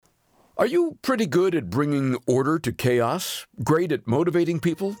Are you pretty good at bringing order to chaos? Great at motivating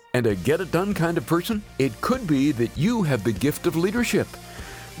people? And a get-it-done kind of person? It could be that you have the gift of leadership.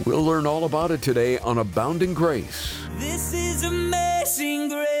 We'll learn all about it today on Abounding Grace. This is amazing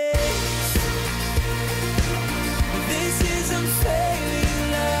grace. This is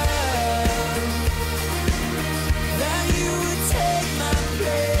unfailing love. That you would take my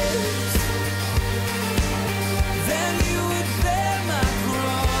place. That you would bear my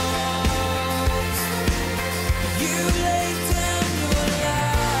cross. You laid down your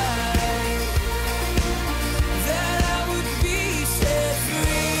life. That I would be set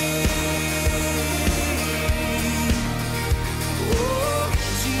free. Oh,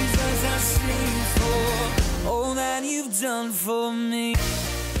 Jesus, I sing for all that you've done for me.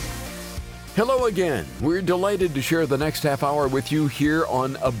 Hello again. We're delighted to share the next half hour with you here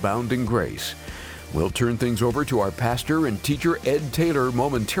on Abounding Grace. We'll turn things over to our pastor and teacher Ed Taylor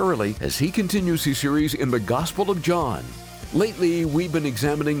momentarily as he continues his series in the Gospel of John. Lately, we've been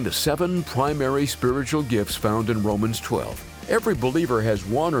examining the 7 primary spiritual gifts found in Romans 12. Every believer has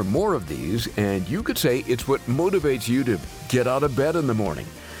one or more of these, and you could say it's what motivates you to get out of bed in the morning.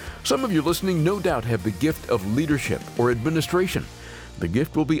 Some of you listening no doubt have the gift of leadership or administration. The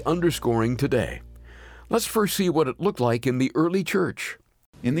gift we'll be underscoring today. Let's first see what it looked like in the early church.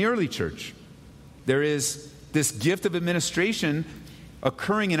 In the early church, there is this gift of administration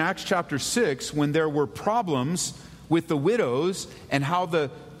occurring in Acts chapter 6 when there were problems with the widows and how the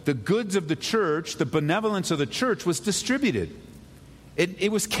goods of the church, the benevolence of the church was distributed.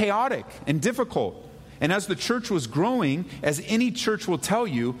 It was chaotic and difficult. And as the church was growing, as any church will tell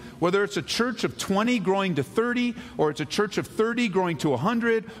you, whether it's a church of 20 growing to 30, or it's a church of 30 growing to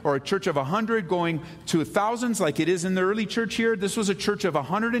 100, or a church of 100 going to thousands like it is in the early church here, this was a church of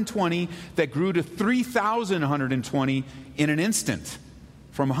 120 that grew to 3,120 in an instant.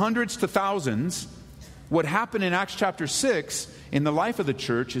 From hundreds to thousands. What happened in Acts chapter 6 in the life of the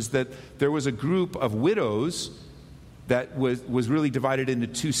church is that there was a group of widows that was really divided into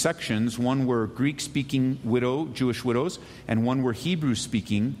 2 sections. One were Greek-speaking Jewish widows, and one were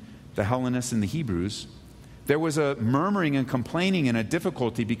Hebrew-speaking, the Hellenists and the Hebrews. There was a murmuring and complaining and a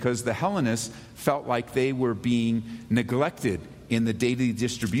difficulty because the Hellenists felt like they were being neglected in the daily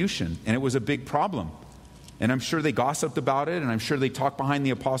distribution, and it was a big problem. And I'm sure they gossiped about it, and I'm sure they talked behind the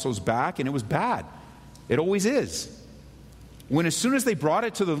apostles' back, and it was bad. It always is. When as soon as they brought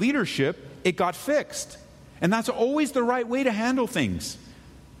it to the leadership, it got fixed. And that's always the right way to handle things.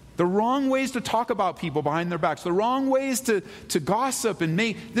 The wrong ways to talk about people behind their backs. The wrong ways to gossip and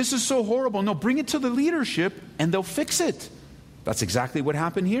make, this is so horrible. No, bring it to the leadership and they'll fix it. That's exactly what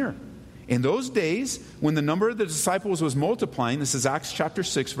happened here. In those days, when the number of the disciples was multiplying, this is Acts chapter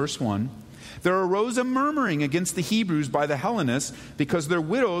 6, verse 1, there arose a murmuring against the Hebrews by the Hellenists because their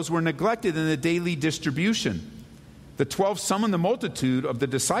widows were neglected in the daily distribution. The 12 summoned the multitude of the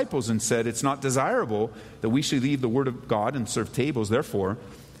disciples and said, "It's not desirable that we should leave the word of God and serve tables. Therefore,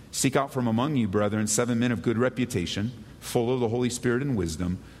 seek out from among you, brethren, 7 men of good reputation, full of the Holy Spirit and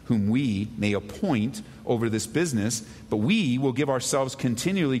wisdom, whom we may appoint over this business. But we will give ourselves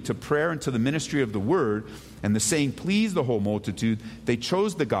continually to prayer and to the ministry of the word." And the saying pleased the whole multitude. They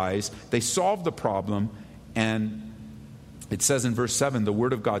chose the guys. They solved the problem. And it says in verse 7, the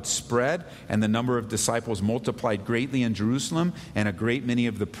word of God spread, and the number of disciples multiplied greatly in Jerusalem, and a great many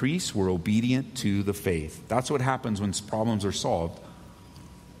of the priests were obedient to the faith. That's what happens when problems are solved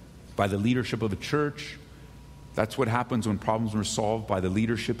by the leadership of a church. That's what happens when problems are solved by the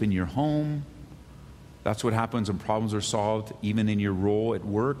leadership in your home. That's what happens when problems are solved even in your role at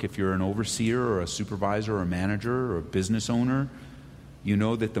work. If you're an overseer or a supervisor or a manager or a business owner, you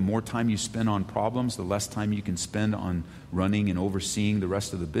know that the more time you spend on problems, the less time you can spend on running and overseeing the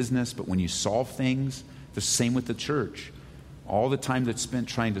rest of the business. But when you solve things, the same with the church. All the time that's spent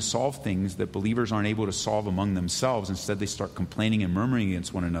trying to solve things that believers aren't able to solve among themselves, instead they start complaining and murmuring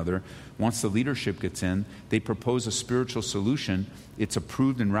against one another. Once the leadership gets in, they propose a spiritual solution. It's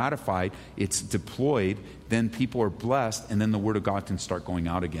approved and ratified. It's deployed. Then people are blessed, and then the word of God can start going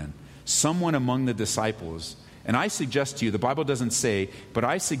out again. Someone among the disciples, and I suggest to you, the Bible doesn't say, but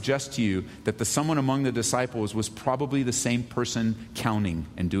I suggest to you that the someone among the disciples was probably the same person counting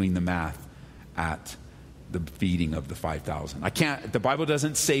and doing the math at the feeding of the 5,000. The Bible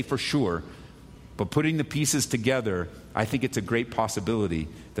doesn't say for sure, but putting the pieces together, I think it's a great possibility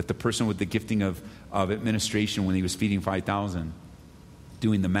that the person with the gifting of administration when he was feeding 5,000,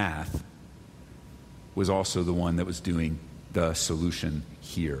 doing the math, was also the one that was doing the solution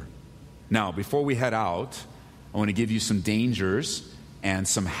here. Now, before we head out, I want to give you some dangers and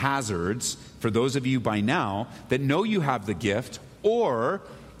some hazards for those of you by now that know you have the gift, or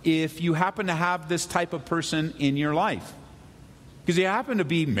if you happen to have this type of person in your life. Because you happen to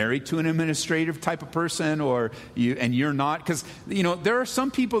be married to an administrative type of person, and you're not. Because, there are some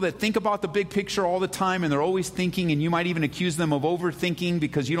people that think about the big picture all the time, and they're always thinking, and you might even accuse them of overthinking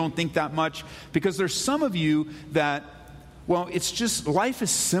because you don't think that much. Because there's some of you that, it's just, life is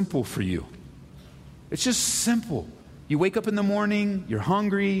simple for you. It's just simple. You wake up in the morning, you're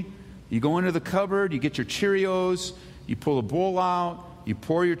hungry, you go into the cupboard, you get your Cheerios, you pull a bowl out, you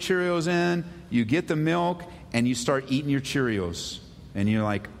pour your Cheerios in, you get the milk, and you start eating your Cheerios. And you're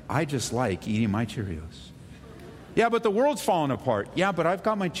like, I just like eating my Cheerios. Yeah, but the world's falling apart. Yeah, but I've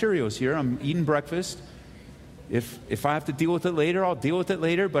got my Cheerios here. I'm eating breakfast. If I have to deal with it later, I'll deal with it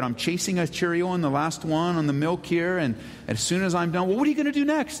later. But I'm chasing a Cheerio on the last one on the milk here. And as soon as I'm done, what are you going to do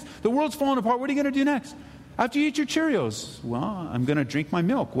next? The world's falling apart. What are you going to do next? After you eat your Cheerios, I'm going to drink my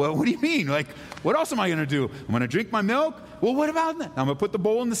milk. Well, what do you mean? What else am I going to do? I'm going to drink my milk? Well, what about that? I'm going to put the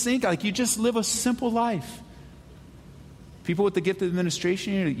bowl in the sink. You just live a simple life. People with the gift of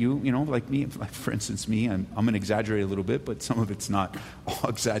administration, like me, for instance, me, I'm going to exaggerate a little bit, but some of it's not all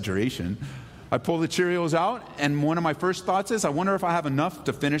exaggeration. I pull the Cheerios out, and one of my first thoughts is, I wonder if I have enough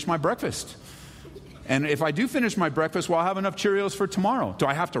to finish my breakfast. And if I do finish my breakfast, I'll have enough Cheerios for tomorrow. Do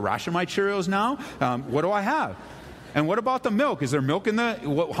I have to ration my Cheerios now? What do I have? And what about the milk? Is there milk in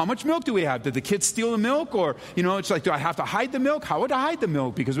how much milk do we have? Did the kids steal the milk? Or, it's like, do I have to hide the milk? How would I hide the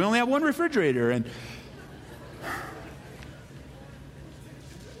milk? Because we only have one refrigerator. And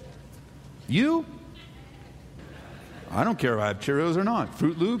I don't care if I have Cheerios or not.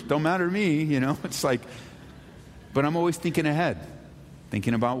 Fruit Loop, don't matter to me, It's like, but I'm always thinking ahead.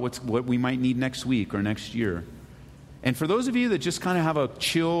 Thinking about what we might need next week or next year. And for those of you that just kind of have a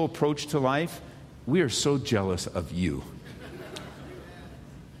chill approach to life, we are so jealous of you.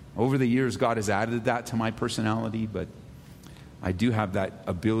 Over the years, God has added that to my personality, but I do have that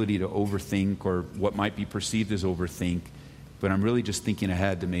ability to overthink, or what might be perceived as overthink, but I'm really just thinking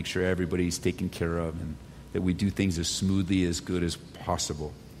ahead to make sure everybody's taken care of and that we do things as smoothly, as good as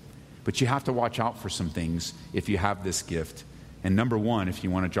possible. But you have to watch out for some things if you have this gift. And number one, if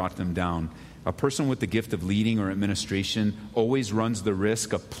you want to jot them down, a person with the gift of leading or administration always runs the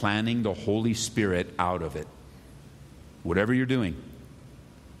risk of planning the Holy Spirit out of it. Whatever you're doing.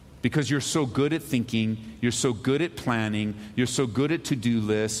 Because you're so good at thinking, you're so good at planning, you're so good at to-do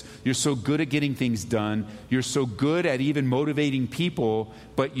lists, you're so good at getting things done, you're so good at even motivating people,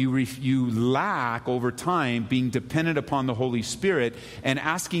 but you lack over time being dependent upon the Holy Spirit and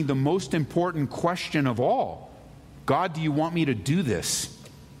asking the most important question of all. God, do you want me to do this?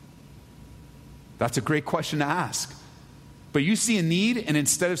 That's a great question to ask. But you see a need, and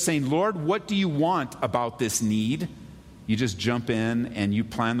instead of saying, Lord, what do you want about this need? You just jump in and you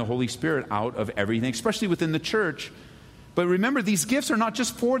plan the Holy Spirit out of everything, especially within the church. But remember, these gifts are not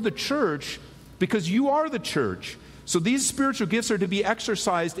just for the church, because you are the church. So these spiritual gifts are to be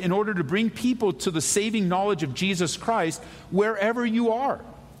exercised in order to bring people to the saving knowledge of Jesus Christ wherever you are.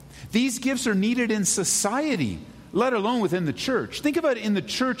 These gifts are needed in society, let alone within the church. Think about it in the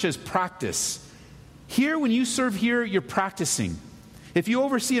church as practice. Here, when you serve here, you're practicing. If you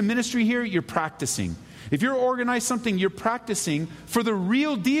oversee a ministry here, you're practicing. If you're organized something, you're practicing for the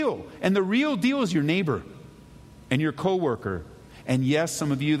real deal. And the real deal is your neighbor and your coworker. And yes,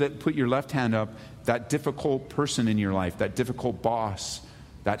 some of you that put your left hand up, that difficult person in your life, that difficult boss,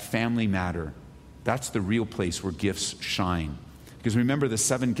 that family matter. That's the real place where gifts shine. Because remember, the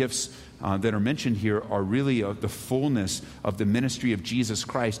 7 gifts that are mentioned here are really the fullness of the ministry of Jesus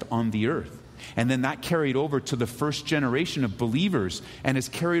Christ on the earth. And then that carried over to the first generation of believers and has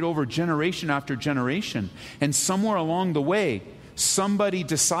carried over generation after generation. And somewhere along the way, somebody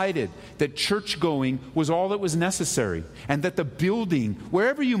decided that church going was all that was necessary, and that the building,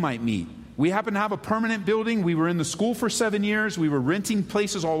 wherever you might meet, we happen to have a permanent building. We were in the school for 7 years. We were renting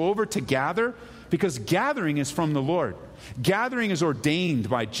places all over to gather, because gathering is from the Lord. Gathering is ordained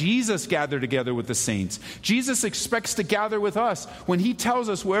by Jesus. Gathered together with the saints. Jesus expects to gather with us. When he tells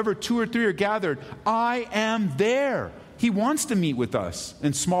us wherever 2 or 3 are gathered, I am there. He wants to meet with us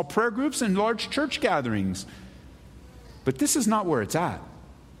in small prayer groups and large church gatherings. But this is not where it's at.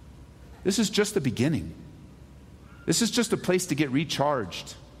 This is just the beginning. This is just a place to get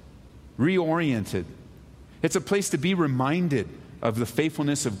recharged, reoriented. It's a place to be reminded of the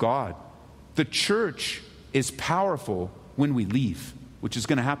faithfulness of God. The church is powerful when we leave, which is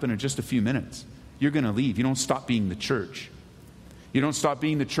going to happen in just a few minutes. You're going to leave. You don't stop being the church. You don't stop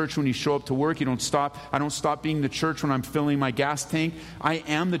being the church when you show up to work. I don't stop being the church when I'm filling my gas tank. I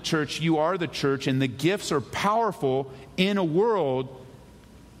am the church. You are the church. And the gifts are powerful in a world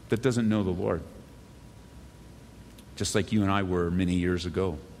that doesn't know the Lord. Just like you and I were many years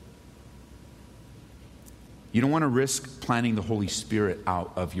ago. You don't want to risk planning the Holy Spirit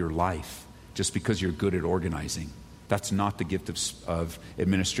out of your life just because you're good at organizing. That's not the gift of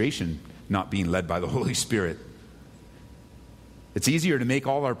administration, not being led by the Holy Spirit. It's easier to make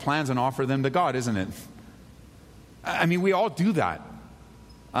all our plans and offer them to God, isn't it? I mean, we all do that.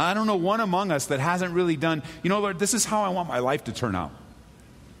 I don't know one among us that hasn't really done, Lord, this is how I want my life to turn out.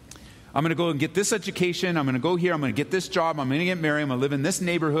 I'm going to go and get this education. I'm going to go here. I'm going to get this job. I'm going to get married. I'm going to live in this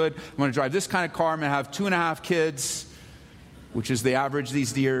neighborhood. I'm going to drive this kind of car. I'm going to have 2.5 kids, which is the average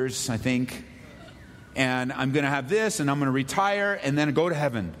these years, I think. And I'm going to have this, and I'm going to retire, and then go to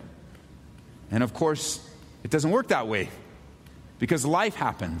heaven. And of course, it doesn't work that way because life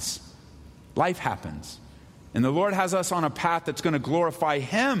happens. Life happens. And the Lord has us on a path that's going to glorify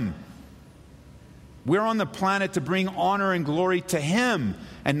Him. We're on the planet to bring honor and glory to Him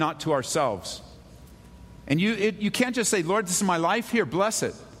and not to ourselves. And you can't just say, Lord, this is my life here, bless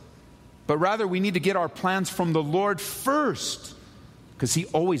it. But rather, we need to get our plans from the Lord first, because He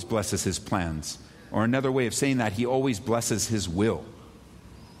always blesses His plans. Or another way of saying that, He always blesses His will.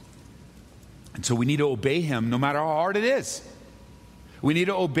 And so we need to obey Him no matter how hard it is. We need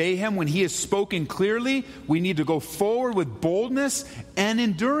to obey Him when He has spoken clearly. We need to go forward with boldness and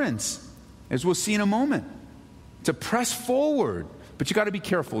endurance, as we'll see in a moment, to press forward. But you got to be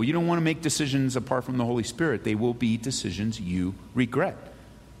careful. You don't want to make decisions apart from the Holy Spirit. They will be decisions you regret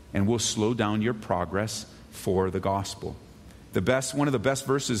and will slow down your progress for the gospel. One of the best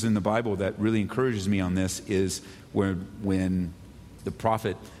verses in the Bible that really encourages me on this is when the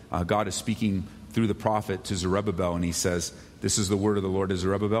prophet, God is speaking through the prophet to Zerubbabel, and he says, "This is the word of the Lord to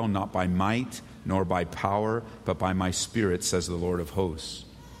Zerubbabel, not by might nor by power, but by my Spirit, says the Lord of hosts."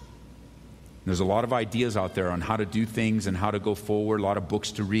 There's a lot of ideas out there on how to do things and how to go forward, a lot of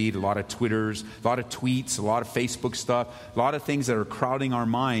books to read, a lot of Twitters, a lot of tweets, a lot of Facebook stuff, a lot of things that are crowding our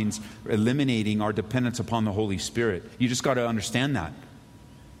minds, eliminating our dependence upon the Holy Spirit. You just got to understand that.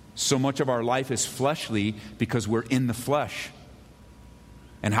 So much of our life is fleshly because we're in the flesh.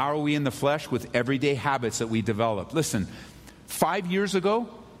 And how are we in the flesh? With everyday habits that we develop. Listen, 5 years ago,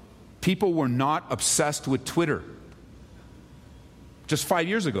 people were not obsessed with Twitter. Just 5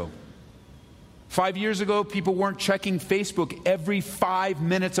 years ago. 5 years ago, people weren't checking Facebook every 5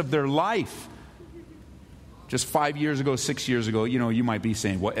 minutes of their life. Just 5 years ago, 6 years ago, you might be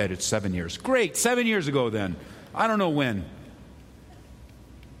saying, well, Ed, it's 7 years. Great, 7 years ago then. I don't know when.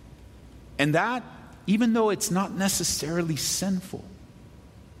 And that, even though it's not necessarily sinful,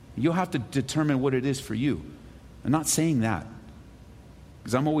 you'll have to determine what it is for you. I'm not saying that,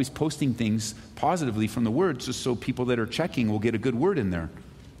 because I'm always posting things positively from the Word, just so people that are checking will get a good word in there.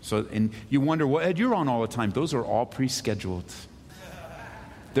 So, and you wonder, well, Ed, you're on all the time. Those are all pre-scheduled.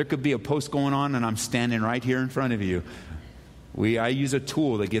 There could be a post going on, and I'm standing right here in front of you. I use a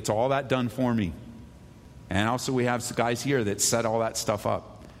tool that gets all that done for me. And also we have guys here that set all that stuff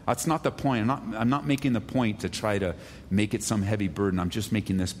up. That's not the point. I'm not making the point to try to make it some heavy burden. I'm just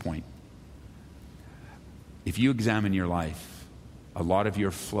making this point. If you examine your life, a lot of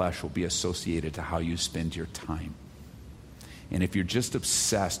your flesh will be associated to how you spend your time. And if you're just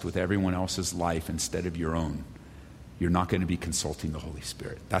obsessed with everyone else's life instead of your own, you're not going to be consulting the Holy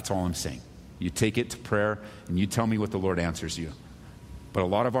Spirit. That's all I'm saying. You take it to prayer and you tell me what the Lord answers you. But a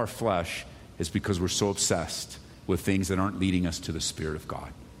lot of our flesh is because we're so obsessed with things that aren't leading us to the Spirit of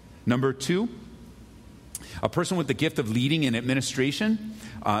God. Number 2, a person with the gift of leading and administration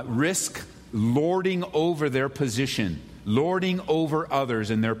risk lording over their position, lording over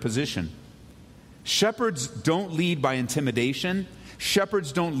others in their position. Shepherds don't lead by intimidation.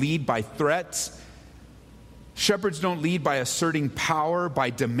 Shepherds don't lead by threats. Shepherds don't lead by asserting power,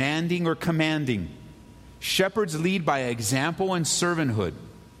 by demanding or commanding. Shepherds lead by example and servanthood.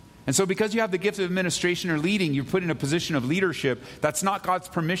 And so because you have the gift of administration or leading, you're put in a position of leadership. That's not God's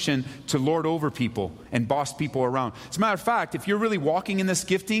permission to lord over people and boss people around. As a matter of fact, if you're really walking in this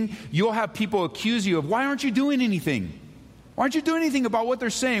gifting, you'll have people accuse you of, why aren't you doing anything? Why aren't you doing anything about what they're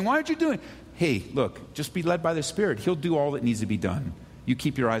saying? Why aren't you doing? Hey, look, just be led by the Spirit. He'll do all that needs to be done. You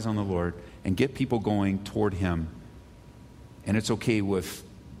keep your eyes on the Lord and get people going toward Him. And it's okay with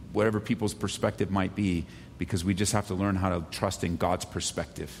whatever people's perspective might be, because we just have to learn how to trust in God's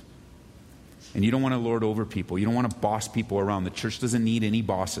perspective. And you don't want to lord over people. You don't want to boss people around. The church doesn't need any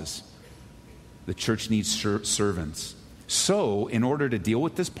bosses. The church needs servants. So, in order to deal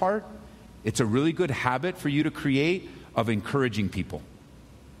with this part, it's a really good habit for you to create of encouraging people,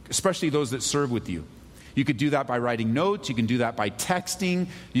 especially those that serve with you. You could do that by writing notes. You can do that by texting.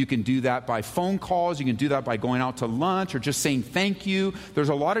 You can do that by phone calls. You can do that by going out to lunch or just saying thank you. There's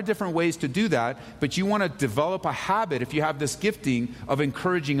a lot of different ways to do that, but you want to develop a habit, if you have this gifting, of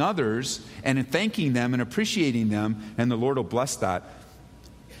encouraging others and thanking them and appreciating them, and the Lord will bless that.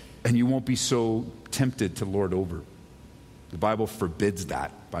 And you won't be so tempted to lord over. The Bible forbids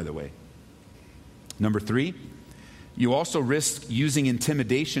that, by the way. Number 3, you also risk using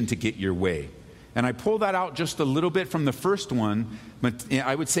intimidation to get your way. And I pull that out just a little bit from the first one, but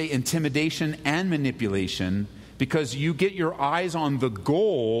I would say intimidation and manipulation, because you get your eyes on the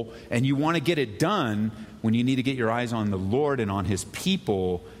goal and you want to get it done when you need to get your eyes on the Lord and on His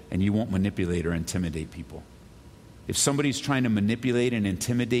people, and you won't manipulate or intimidate people. If somebody's trying to manipulate and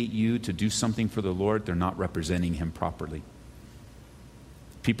intimidate you to do something for the Lord, they're not representing Him properly.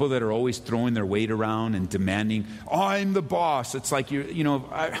 People that are always throwing their weight around and demanding, I'm the boss. It's like,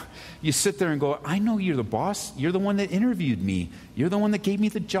 you sit there and go, I know you're the boss. You're the one that interviewed me. You're the one that gave me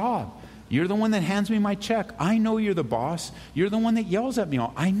the job. You're the one that hands me my check. I know you're the boss. You're the one that yells at me.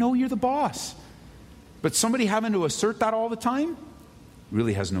 I know you're the boss. But somebody having to assert that all the time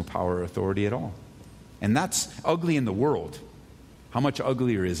really has no power or authority at all. And that's ugly in the world. How much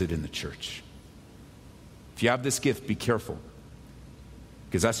uglier is it in the church? If you have this gift, be careful.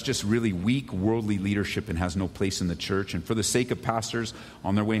 Because that's just really weak worldly leadership and has no place in the church. And for the sake of pastors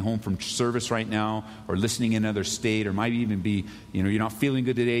on their way home from service right now, or listening in another state, or might even be, you're not feeling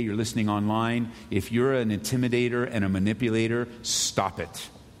good today, you're listening online. If you're an intimidator and a manipulator, stop it.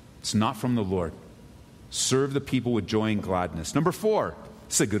 It's not from the Lord. Serve the people with joy and gladness. Number 4,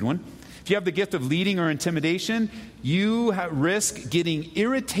 this is a good one. If you have the gift of leading or intimidation, you risk getting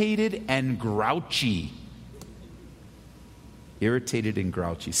irritated and grouchy. Irritated and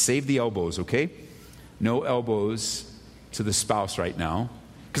grouchy. Save the elbows, okay? No elbows to the spouse right now.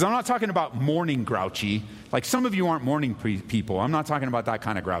 Because I'm not talking about morning grouchy. Like some of you aren't morning people. I'm not talking about that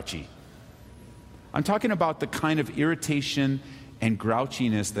kind of grouchy. I'm talking about the kind of irritation and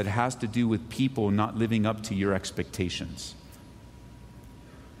grouchiness that has to do with people not living up to your expectations.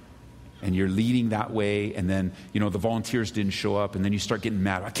 And you're leading that way, and then, the volunteers didn't show up, and then you start getting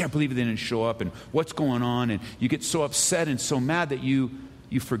mad. I can't believe they didn't show up, and what's going on? And you get so upset and so mad that you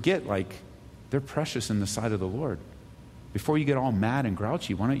forget, they're precious in the sight of the Lord. Before you get all mad and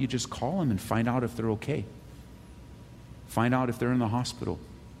grouchy, why don't you just call them and find out if they're okay? Find out if they're in the hospital.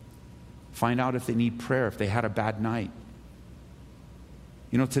 Find out if they need prayer, if they had a bad night.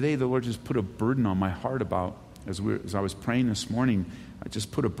 Today the Lord just put a burden on my heart about, as I was praying this morning, I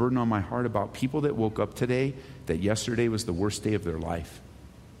just put a burden on my heart about people that woke up today that yesterday was the worst day of their life.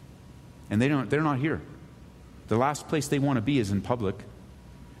 And they're not here. The last place they want to be is in public.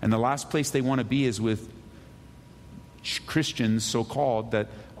 And the last place they want to be is with Christians, so-called, that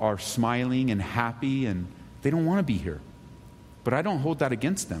are smiling and happy, and they don't want to be here. But I don't hold that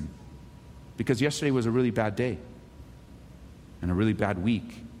against them, because yesterday was a really bad day and a really bad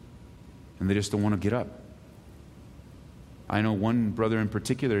week, and they just don't want to get up. I know one brother in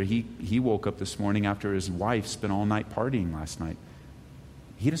particular, he woke up this morning after his wife spent all night partying last night.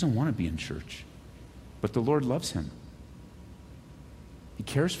 He doesn't want to be in church, but the Lord loves him. He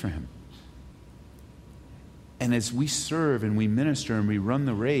cares for him. And as we serve and we minister and we run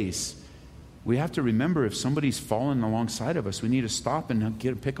the race, we have to remember, if somebody's fallen alongside of us, we need to stop and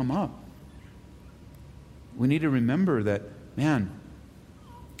pick them up. We need to remember that, man,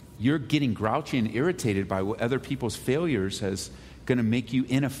 you're getting grouchy and irritated by what other people's failures is going to make you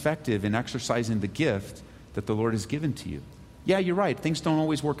ineffective in exercising the gift that the Lord has given to you. Yeah, you're right. Things don't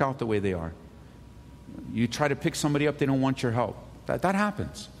always work out the way they are. You try to pick somebody up, they don't want your help. That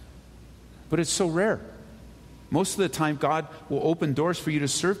happens. But it's so rare. Most of the time, God will open doors for you to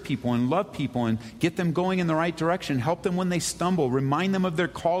serve people and love people and get them going in the right direction, help them when they stumble, remind them of their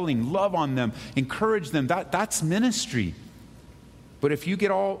calling, love on them, encourage them. That's ministry. But if you get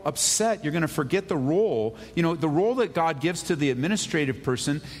all upset, you're going to forget the role. The role that God gives to the administrative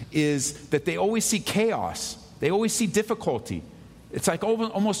person is that they always see chaos. They always see difficulty. It's like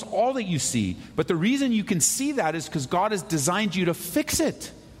almost all that you see. But the reason you can see that is because God has designed you to fix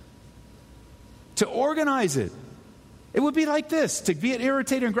it, to organize it. It would be like this, to be an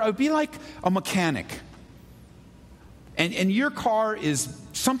irritator. It would be like a mechanic. And your car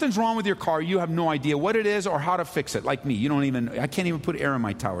something's wrong with your car. You have no idea what it is or how to fix it. Like me, I can't even put air in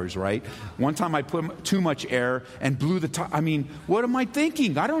my tires, right? One time I put too much air and blew the tire. What am I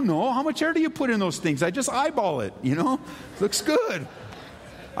thinking? I don't know. How much air do you put in those things? I just eyeball it, Looks good.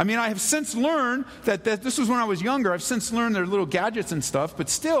 I have since learned that this was when I was younger. I've since learned there are little gadgets and stuff, but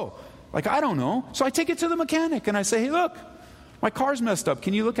still, I don't know. So I take it to the mechanic and I say, hey, look, my car's messed up.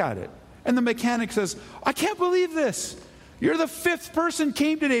 Can you look at it? And the mechanic says, I can't believe this. You're the 5th person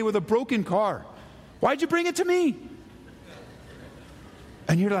came today with a broken car. Why'd you bring it to me?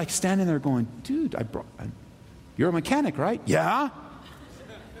 And you're like standing there going, dude, you're a mechanic, right? Yeah.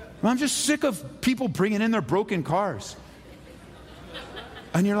 I'm just sick of people bringing in their broken cars.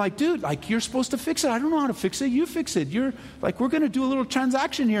 And you're like, dude, like, you're supposed to fix it. I don't know how to fix it. You fix it. You're like, we're going to do a little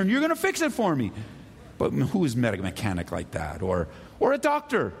transaction here, and you're going to fix it for me. But who is a mechanic like that? Or a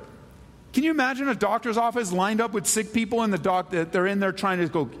doctor. Can you imagine a doctor's office lined up with sick people, and they're in there trying to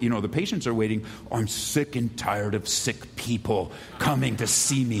go, the patients are waiting. Oh, I'm sick and tired of sick people coming to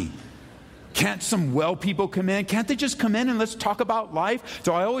see me. Can't some well people come in? Can't they just come in and let's talk about life?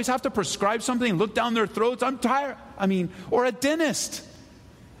 Do I always have to prescribe something and look down their throats? I'm tired. Or a dentist.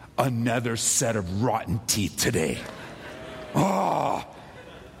 Another set of rotten teeth today. Oh,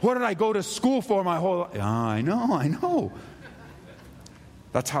 what did I go to school for my whole life? I know.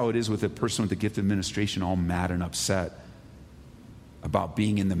 That's how it is with a person with the gift of administration, all mad and upset about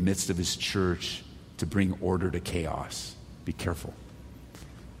being in the midst of his church to bring order to chaos. Be careful,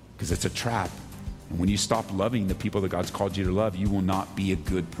 because it's a trap. And when you stop loving the people that God's called you to love, you will not be a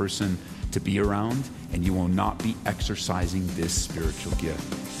good person to be around, and you will not be exercising this spiritual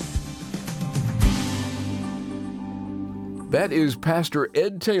gift. That is Pastor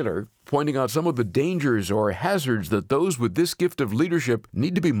Ed Taylor pointing out some of the dangers or hazards that those with this gift of leadership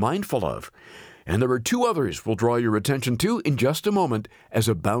need to be mindful of. And there are 2 others we'll draw your attention to in just a moment as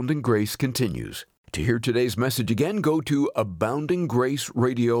Abounding Grace continues. To hear today's message again, go to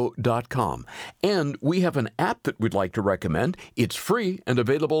aboundinggraceradio.com. And we have an app that we'd like to recommend. It's free and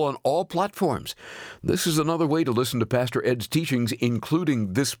available on all platforms. This is another way to listen to Pastor Ed's teachings,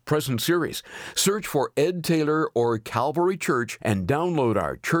 including this present series. Search for Ed Taylor or Calvary Church and download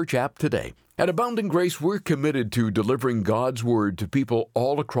our church app today. At Abounding Grace, we're committed to delivering God's Word to people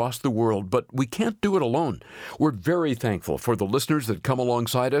all across the world, but we can't do it alone. We're very thankful for the listeners that come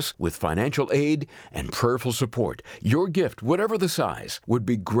alongside us with financial aid and prayerful support. Your gift, whatever the size, would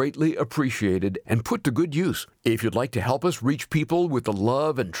be greatly appreciated and put to good use. If you'd like to help us reach people with the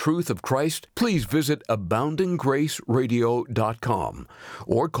love and truth of Christ, please visit aboundinggraceradio.com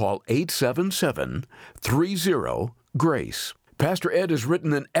or call 877-30-GRACE. Pastor Ed has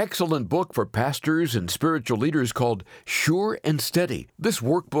written an excellent book for pastors and spiritual leaders called Sure and Steady. This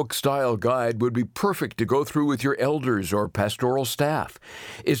workbook-style guide would be perfect to go through with your elders or pastoral staff.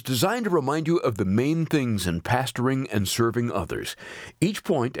 It's designed to remind you of the main things in pastoring and serving others. Each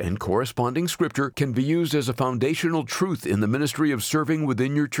point and corresponding scripture can be used as a foundational truth in the ministry of serving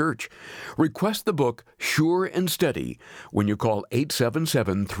within your church. Request the book Sure and Steady when you call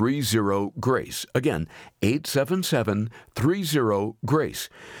 877-30-GRACE. Again, 877-30-GRACE.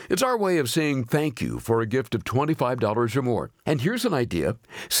 It's our way of saying thank you for a gift of $25 or more. And here's an idea.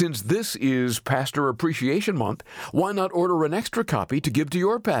 Since this is Pastor Appreciation Month, why not order an extra copy to give to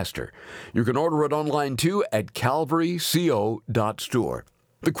your pastor? You can order it online too at calvaryco.store.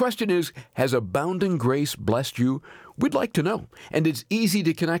 The question is, has Abounding Grace blessed you? We'd like to know. And it's easy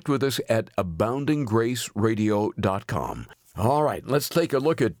to connect with us at aboundinggraceradio.com. All right, let's take a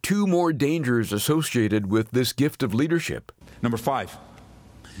look at 2 more dangers associated with this gift of leadership. Number 5.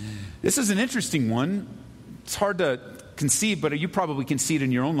 This is an interesting one. It's hard to conceive, but you probably can see it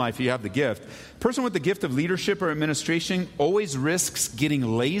in your own life if you have the gift. A person with the gift of leadership or administration always risks getting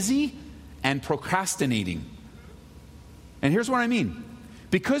lazy and procrastinating. And here's what I mean.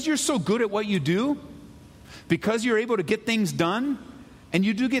 Because you're so good at what you do, because you're able to get things done, and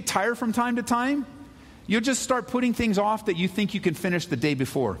you do get tired from time to time, you'll just start putting things off that you think you can finish the day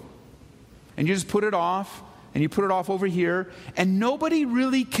before. And you just put it off, and you put it off over here, and nobody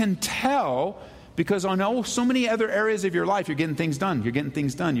really can tell, because on so many other areas of your life, you're getting things done, you're getting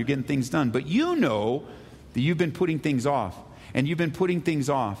things done, you're getting things done. But you know that you've been putting things off, and you've been putting things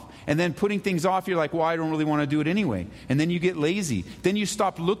off. And then putting things off, you're like, well, I don't really want to do it anyway. And then you get lazy. Then you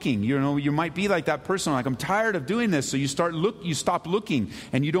stop looking. You might be like that person, like, I'm tired of doing this. So you stop looking,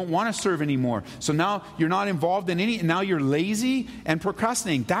 and you don't want to serve anymore. So now you're not involved in any, and now you're lazy and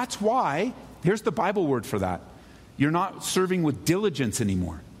procrastinating. That's why, here's the Bible word for that. You're not serving with diligence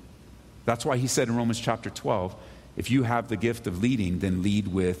anymore. That's why he said in Romans chapter 12, if you have the gift of leading, then lead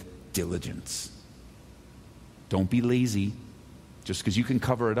with diligence. Don't be lazy. Just because you can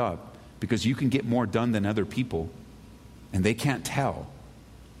cover it up, because you can get more done than other people, and they can't tell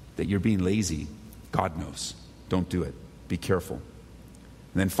that you're being lazy. God knows. Don't do it. Be careful. And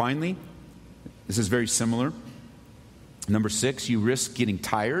then finally, this is very similar. Number 6, you risk getting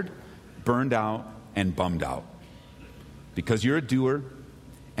tired, burned out, and bummed out. Because you're a doer,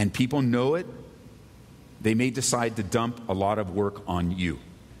 and people know it, they may decide to dump a lot of work on you.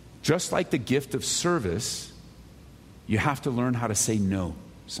 Just like the gift of service, you have to learn how to say no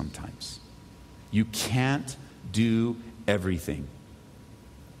sometimes. You can't do everything.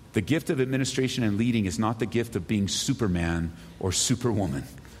 The gift of administration and leading is not the gift of being Superman or Superwoman.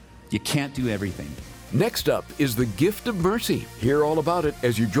 You can't do everything. Next up is the gift of mercy. Hear all about it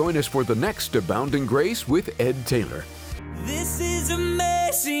as you join us for the next Abounding Grace with Ed Taylor. This is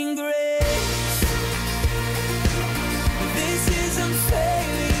amazing grace. This is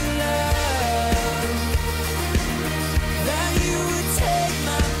unfailing love. That you would take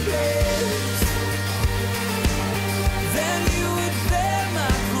my place. That you would bear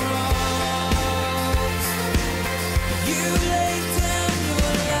my cross. You laid down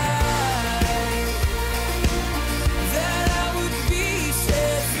your life. That I would be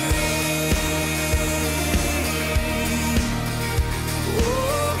set free.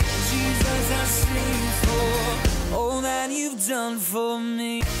 Oh, Jesus, I sing for all that you've done for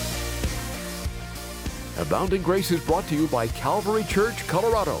me. Abounding Grace is brought to you by Calvary Church,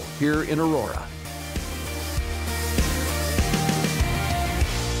 Colorado, here in Aurora.